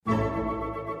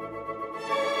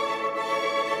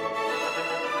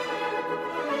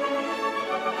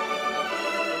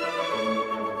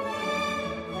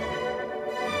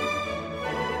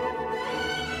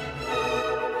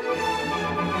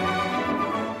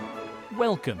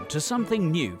Welcome to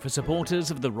something new for supporters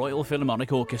of the Royal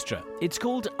Philharmonic Orchestra. It's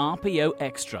called RPO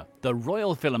Extra, the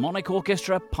Royal Philharmonic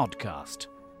Orchestra podcast.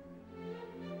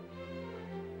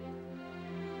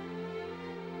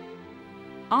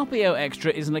 RPO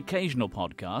Extra is an occasional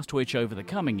podcast which over the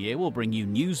coming year will bring you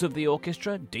news of the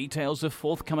orchestra, details of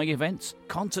forthcoming events,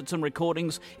 concerts and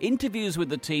recordings, interviews with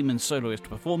the team and soloist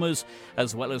performers,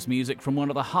 as well as music from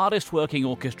one of the hardest working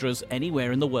orchestras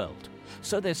anywhere in the world.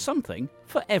 So there's something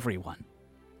for everyone.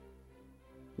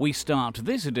 We start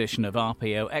this edition of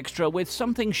RPO Extra with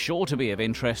something sure to be of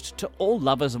interest to all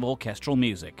lovers of orchestral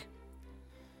music.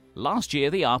 Last year,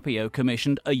 the RPO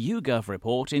commissioned a YouGov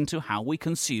report into how we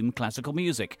consume classical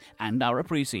music and our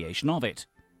appreciation of it.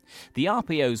 The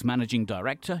RPO's managing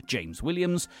director, James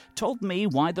Williams, told me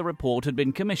why the report had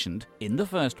been commissioned in the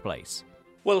first place.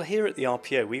 Well, here at the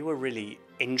RPO, we were really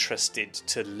interested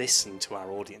to listen to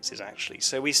our audiences, actually.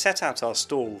 So we set out our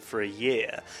stall for a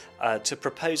year to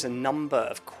propose a number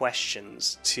of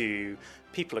questions to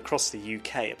people across the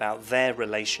UK about their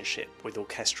relationship with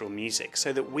orchestral music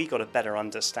so that we got a better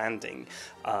understanding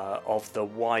of the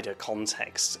wider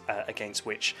context against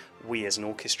which we as an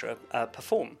orchestra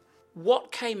perform.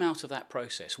 What came out of that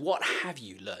process? What have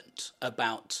you learnt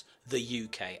about the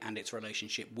UK and its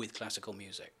relationship with classical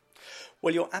music?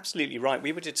 Well, you're absolutely right.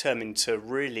 We were determined to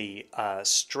really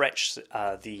stretch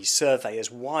the survey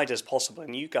as wide as possible,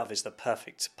 and YouGov is the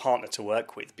perfect partner to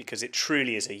work with because it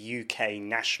truly is a UK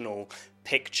national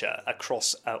picture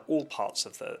across all parts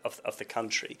of the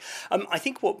country. I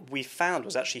think what we found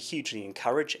was actually hugely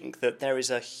encouraging, that there is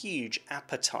a huge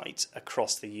appetite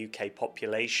across the UK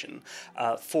population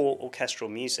for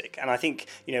orchestral music. And I think,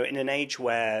 you know, in an age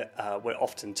where we're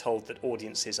often told that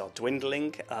audiences are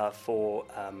dwindling for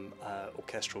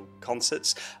orchestral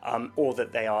concerts, or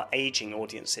that they are aging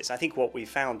audiences, I think what we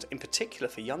found, in particular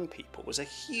for young people, was a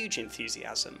huge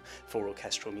enthusiasm for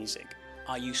orchestral music.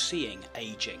 Are you seeing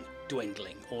aging,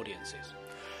 dwindling audiences?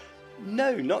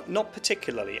 No, not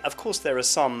particularly. Of course, there are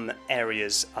some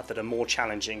areas that are more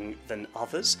challenging than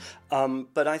others,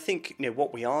 but I think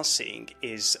what we are seeing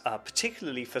is,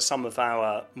 particularly for some of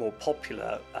our more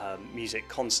popular music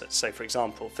concerts, so for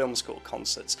example, film school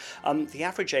concerts, the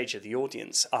average age of the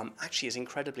audience actually is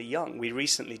incredibly young. We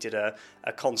recently did a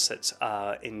concert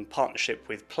in partnership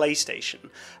with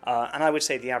PlayStation, and I would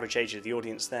say the average age of the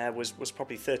audience there was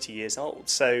probably 30 years old.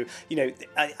 So,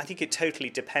 I think it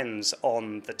totally depends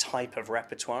on the type of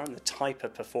repertoire and the type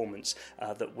of performance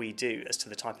that we do as to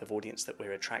the type of audience that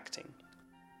we're attracting.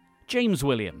 James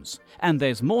Williams, and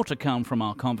there's more to come from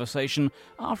our conversation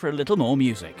after a little more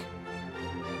music.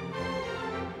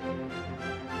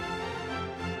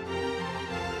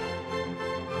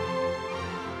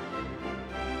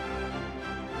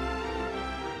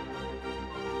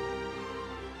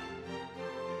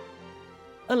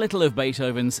 A little of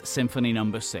Beethoven's Symphony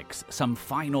No. 6, some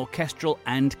fine orchestral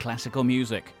and classical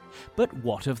music. But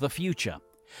what of the future?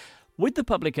 With the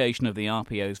publication of the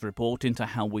RPO's report into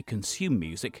how we consume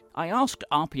music, I asked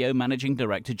RPO Managing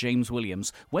Director James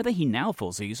Williams whether he now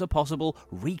foresees a possible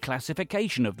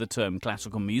reclassification of the term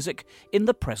classical music in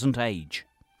the present age.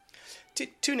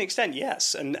 To an extent,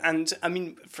 yes. And I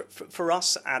mean, for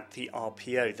us at the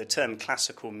RPO, the term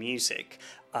classical music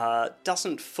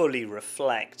doesn't fully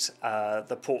reflect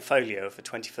the portfolio of a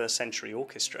 21st century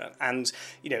orchestra. And,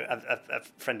 a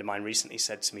friend of mine recently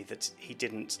said to me that he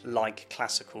didn't like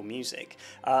classical music.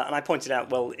 And I pointed out,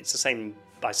 well, it's the same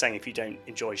by saying if you don't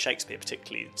enjoy Shakespeare,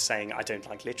 particularly saying I don't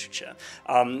like literature.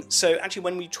 So actually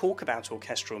when we talk about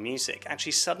orchestral music,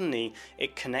 actually suddenly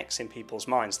it connects in people's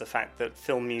minds the fact that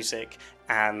film music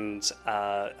and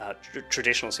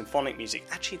traditional symphonic music,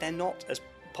 actually they're not as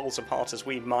poles apart as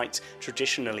we might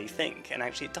traditionally think, and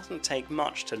actually it doesn't take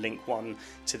much to link one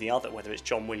to the other, whether it's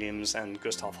John Williams and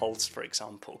Gustav Holst, for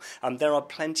example. There are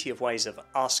plenty of ways of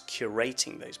us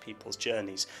curating those people's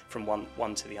journeys from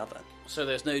one to the other. So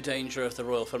there's no danger of the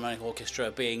Royal Philharmonic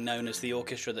Orchestra being known as the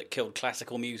orchestra that killed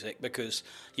classical music, because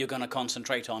you're going to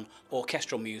concentrate on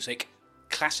orchestral music,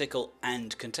 classical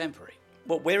and contemporary.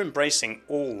 Well, we're embracing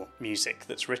all music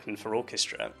that's written for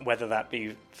orchestra, whether that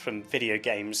be from video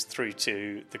games through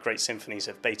to the great symphonies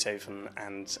of Beethoven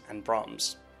and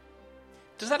Brahms.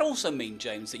 Does that also mean,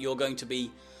 James, that you're going to be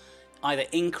either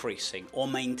increasing or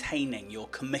maintaining your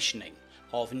commissioning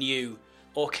of new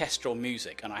orchestral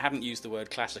music? And I haven't used the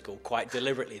word classical quite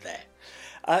deliberately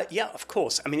there. Yeah, of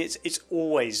course. I mean, it's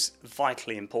always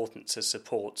vitally important to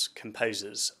support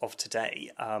composers of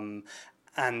today.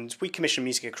 And we commission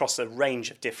music across a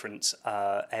range of different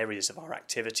areas of our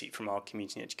activity, from our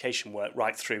community education work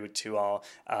right through to our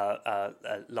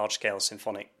large-scale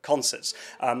symphonic concerts.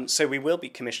 So we will be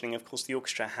commissioning, of course, the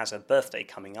orchestra has a birthday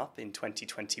coming up in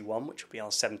 2021, which will be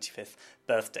our 75th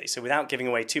birthday. So without giving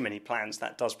away too many plans,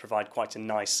 that does provide quite a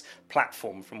nice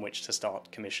platform from which to start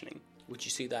commissioning. Would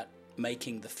you see that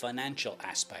making the financial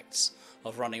aspects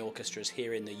of running orchestras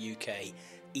here in the UK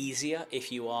easier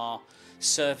if you are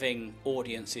serving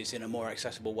audiences in a more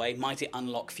accessible way? Might it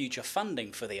unlock future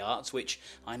funding for the arts, which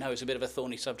I know is a bit of a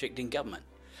thorny subject in government?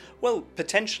 Well,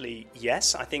 potentially,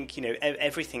 yes. I think,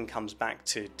 everything comes back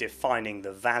to defining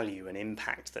the value and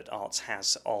impact that arts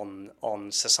has on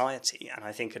society. And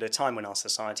I think at a time when our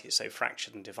society is so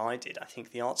fractured and divided, I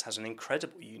think the arts has an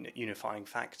incredible unifying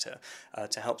factor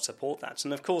to help support that.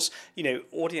 And of course,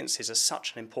 audiences are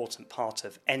such an important part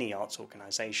of any arts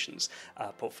organisation's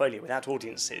portfolio. Without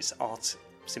audiences, art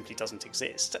simply doesn't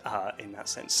exist in that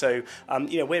sense. So,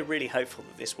 we're really hopeful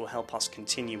that this will help us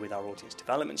continue with our audience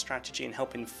development strategy and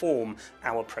help inform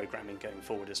our programming going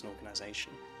forward as an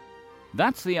organisation.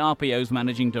 That's the RPO's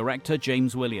Managing Director,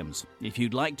 James Williams. If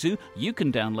you'd like to, you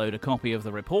can download a copy of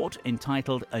the report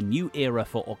entitled A New Era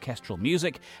for Orchestral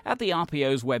Music at the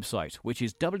RPO's website, which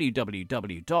is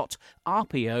www.rpo.co.uk.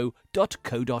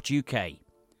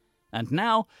 And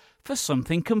now for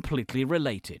something completely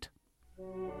related.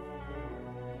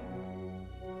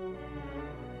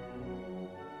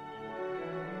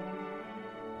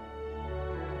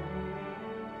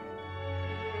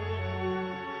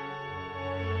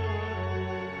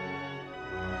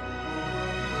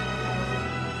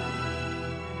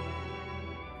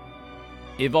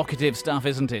 Evocative stuff,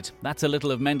 isn't it? That's a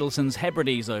little of Mendelssohn's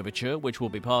Hebrides Overture, which will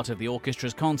be part of the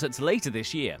orchestra's concerts later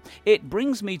this year. It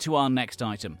brings me to our next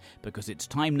item, because it's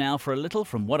time now for a little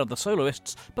from one of the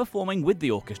soloists performing with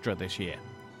the orchestra this year.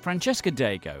 Francesca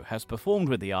Dago has performed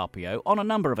with the RPO on a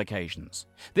number of occasions.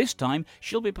 This time,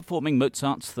 she'll be performing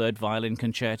Mozart's Third Violin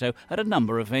Concerto at a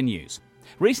number of venues.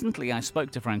 Recently, I spoke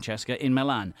to Francesca in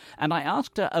Milan, and I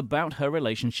asked her about her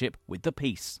relationship with the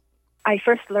piece. I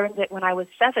first learned it when I was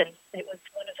 7. It was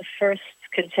one of the first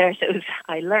concertos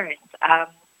I learned.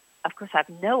 Of course, I have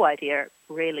no idea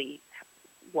really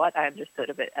what I understood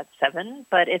of it at 7,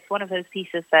 but it's one of those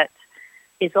pieces that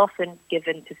is often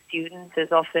given to students,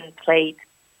 is often played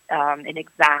in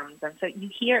exams, and so you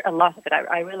hear a lot of it.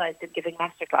 I realized in giving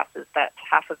master classes that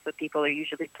half of the people are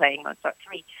usually playing Mozart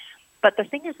 3. But the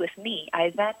thing is with me,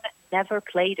 I then never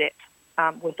played it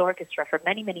with orchestra for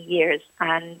many, many years,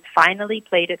 and finally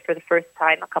played it for the first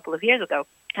time a couple of years ago,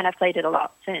 and I've played it a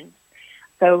lot since.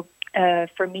 So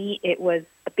for me, it was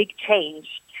a big change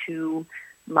to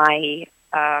my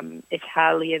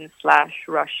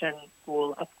Italian/Russian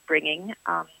school upbringing.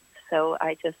 So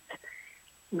I just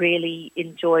really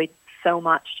enjoyed so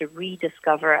much to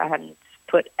rediscover and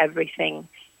put everything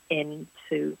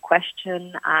into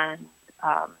question and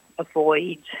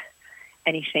avoid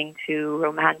anything too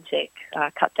romantic,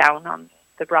 cut down on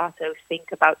vibrato,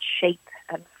 think about shape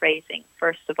and phrasing,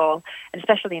 first of all, and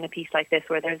especially in a piece like this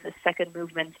where there's a second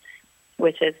movement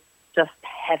which is just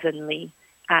heavenly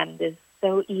and is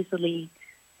so easily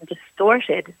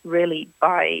distorted, really,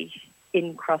 by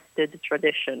encrusted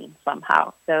tradition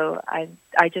somehow. So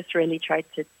I just really tried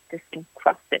to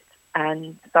disencrust it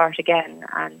and start again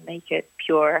and make it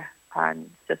pure and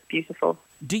just beautiful.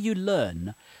 Do you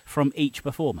learn from each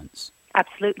performance?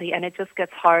 Absolutely, and it just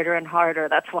gets harder and harder.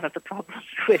 That's one of the problems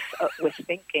with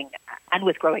thinking and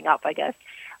with growing up, I guess.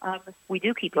 We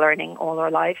do keep learning all our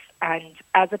life, and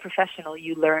as a professional,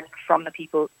 you learn from the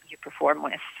people you perform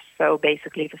with. So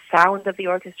basically, the sound of the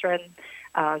orchestra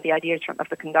and the ideas of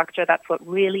the conductor, that's what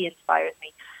really inspires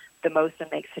me the most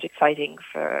and makes it exciting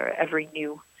for every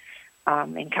new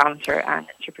encounter and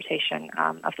interpretation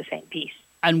of the same piece.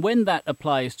 And when that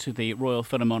applies to the Royal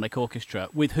Philharmonic Orchestra,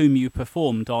 with whom you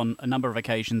performed on a number of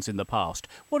occasions in the past,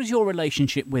 what is your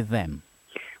relationship with them?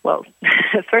 Well,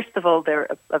 first of all, they're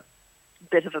a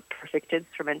bit of a perfect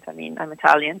instrument. I mean, I'm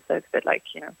Italian, so it's a bit like,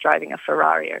 driving a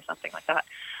Ferrari or something like that.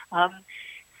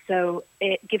 So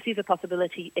it gives you the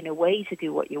possibility, in a way, to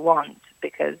do what you want,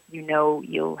 because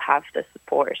you'll have the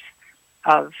support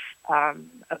of a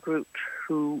group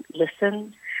who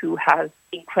listens, who has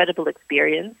incredible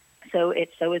experience. So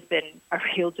it's always been a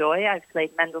real joy. I've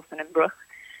played Mendelssohn and Bruch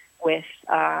with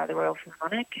the Royal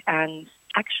Philharmonic, and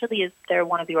actually they're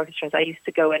one of the orchestras I used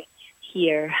to go and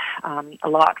hear a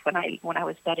lot when I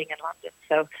was studying in London.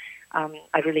 So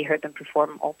I really heard them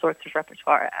perform all sorts of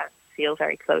repertoire and feel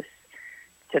very close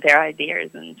to their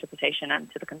ideas and interpretation and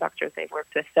to the conductors they've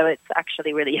worked with. So it's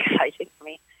actually really exciting for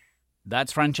me.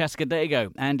 That's Francesca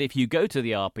Dago, and if you go to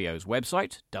the RPO's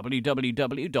website, www.rpo.co.uk,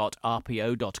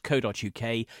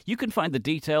 you can find the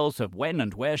details of when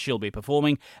and where she'll be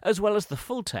performing, as well as the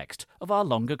full text of our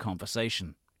longer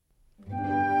conversation.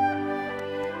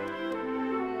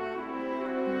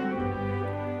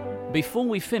 Before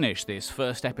we finish this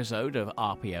first episode of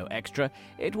RPO Extra,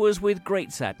 it was with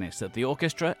great sadness that the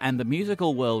orchestra and the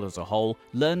musical world as a whole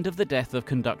learned of the death of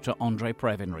conductor Andrei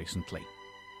Previn recently.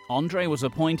 Andrei was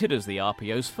appointed as the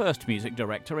RPO's first music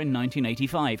director in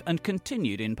 1985 and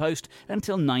continued in post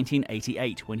until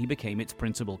 1988 when he became its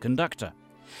principal conductor.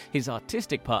 His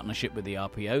artistic partnership with the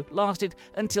RPO lasted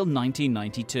until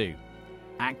 1992.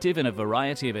 Active in a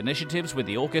variety of initiatives with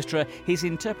the orchestra, his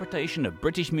interpretation of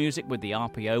British music with the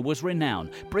RPO was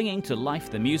renowned, bringing to life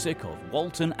the music of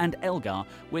Walton and Elgar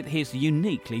with his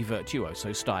uniquely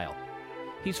virtuoso style.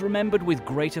 He's remembered with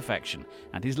great affection,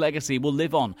 and his legacy will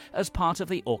live on as part of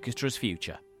the orchestra's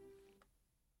future.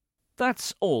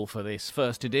 That's all for this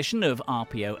first edition of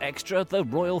RPO Extra, the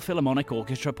Royal Philharmonic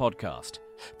Orchestra podcast.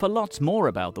 For lots more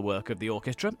about the work of the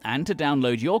orchestra and to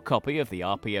download your copy of the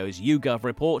RPO's YouGov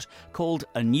report called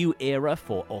A New Era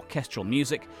for Orchestral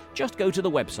Music, just go to the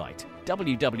website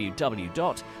www.rpo.co.uk.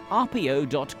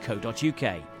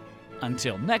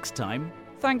 Until next time,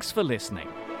 thanks for listening.